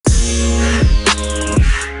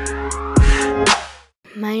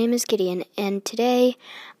My name is Gideon, and today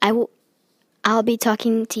I'll be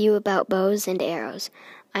talking to you about bows and arrows.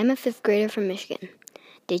 I'm a 5th grader from Michigan.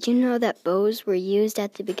 Did you know that bows were used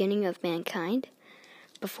at the beginning of mankind?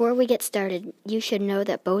 Before we get started, you should know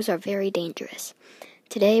that bows are very dangerous.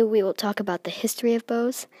 Today we will talk about the history of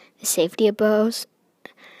bows, the safety of bows,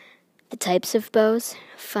 the types of bows,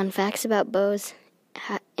 fun facts about bows,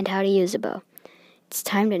 and how to use a bow. It's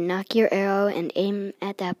time to knock your arrow and aim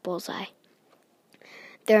at that bullseye.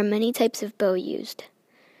 There are many types of bow used.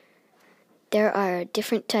 There are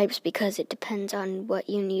different types because it depends on what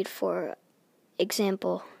you need. For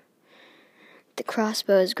example, the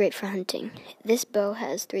crossbow is great for hunting. This bow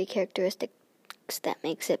has 3 characteristics that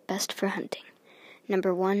makes it best for hunting.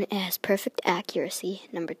 Number 1, it has perfect accuracy.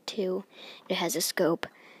 Number 2, it has a scope.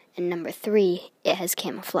 And number 3, it has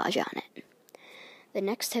camouflage on it. The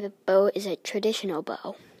next type of bow is a traditional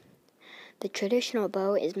bow. The traditional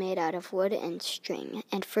bow is made out of wood and string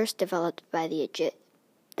and first developed by the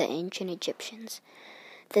ancient Egyptians.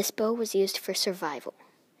 This bow was used for survival.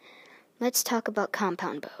 Let's talk about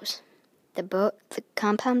compound bows. The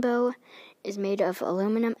compound bow is made of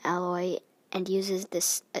aluminum alloy and uses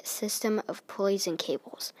this system of pulleys and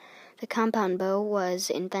cables. The compound bow was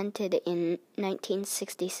invented in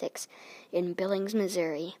 1966 in Billings,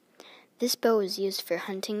 Missouri. This bow is used for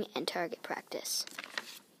hunting and target practice.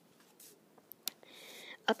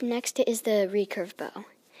 Up next is the recurve bow.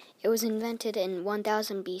 It was invented in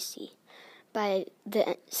 1000 BC by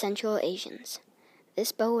the Central Asians.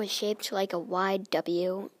 This bow is shaped like a wide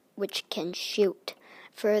W, which can shoot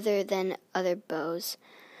further than other bows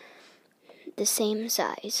the same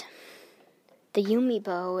size. The Yumi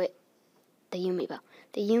bow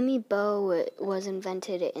was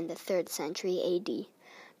invented in the 3rd century AD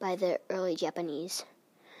by the early Japanese.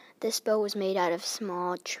 This bow was made out of a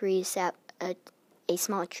small tree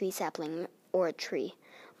sapling or a tree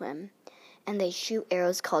limb, and they shoot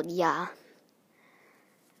arrows called ya.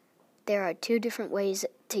 There are 2 different ways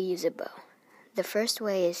to use a bow. The first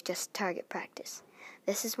way is just target practice.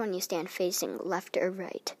 This is when you stand facing left or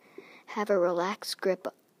right. Have a relaxed grip,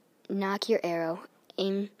 knock your arrow,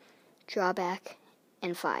 aim, draw back,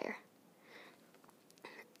 and fire.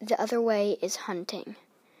 The other way is hunting.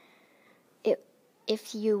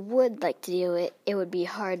 If you would like to do it, it would be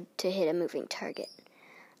hard to hit a moving target.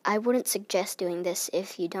 I wouldn't suggest doing this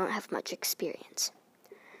if you don't have much experience.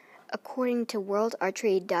 According to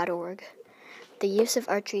worldarchery.org, the use of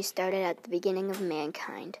archery started at the beginning of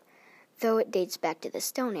mankind, though it dates back to the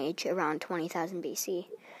Stone Age, around 20,000 BC.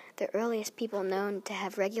 The earliest people known to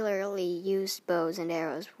have regularly used bows and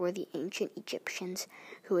arrows were the ancient Egyptians,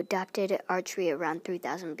 who adopted archery around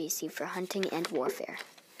 3000 BC for hunting and warfare.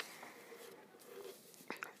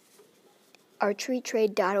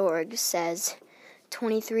 Archerytrade.org says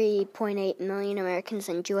 23.8 million Americans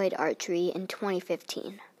enjoyed archery in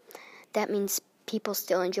 2015. That means people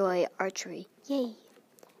still enjoy archery. Yay!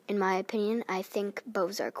 In my opinion, I think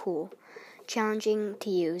bows are cool, challenging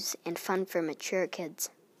to use, and fun for mature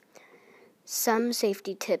kids. Some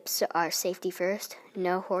safety tips are safety first,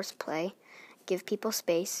 no horseplay, give people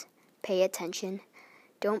space, pay attention,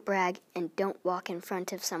 don't brag, and don't walk in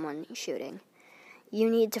front of someone shooting. You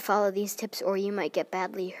need to follow these tips or you might get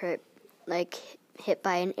badly hurt, like hit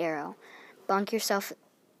by an arrow. Bonk yourself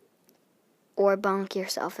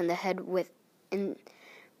in the head with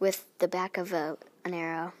the back of an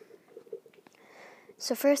arrow.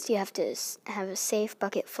 So first you have to have a safe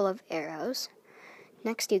bucket full of arrows.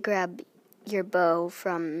 Next you grab your bow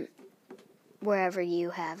from wherever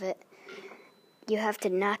you have it. You have to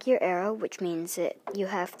knock your arrow, which means that you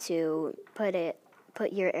have to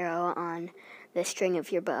put your arrow on the string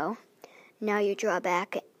of your bow. Now you draw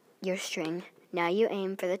back your string. Now you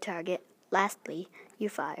aim for the target. Lastly, you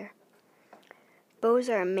fire. Bows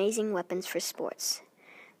are amazing weapons for sports.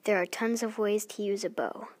 There are tons of ways to use a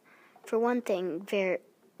bow. For one thing,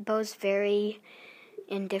 bows vary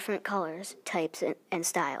in different colors, types, and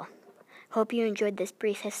style. Hope you enjoyed this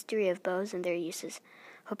brief history of bows and their uses.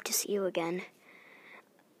 Hope to see you again.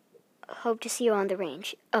 Hope to see you on the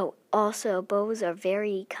range. Oh, also, bows are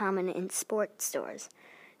very common in sports stores.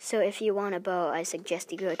 So if you want a bow, I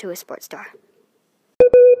suggest you go to a sports store.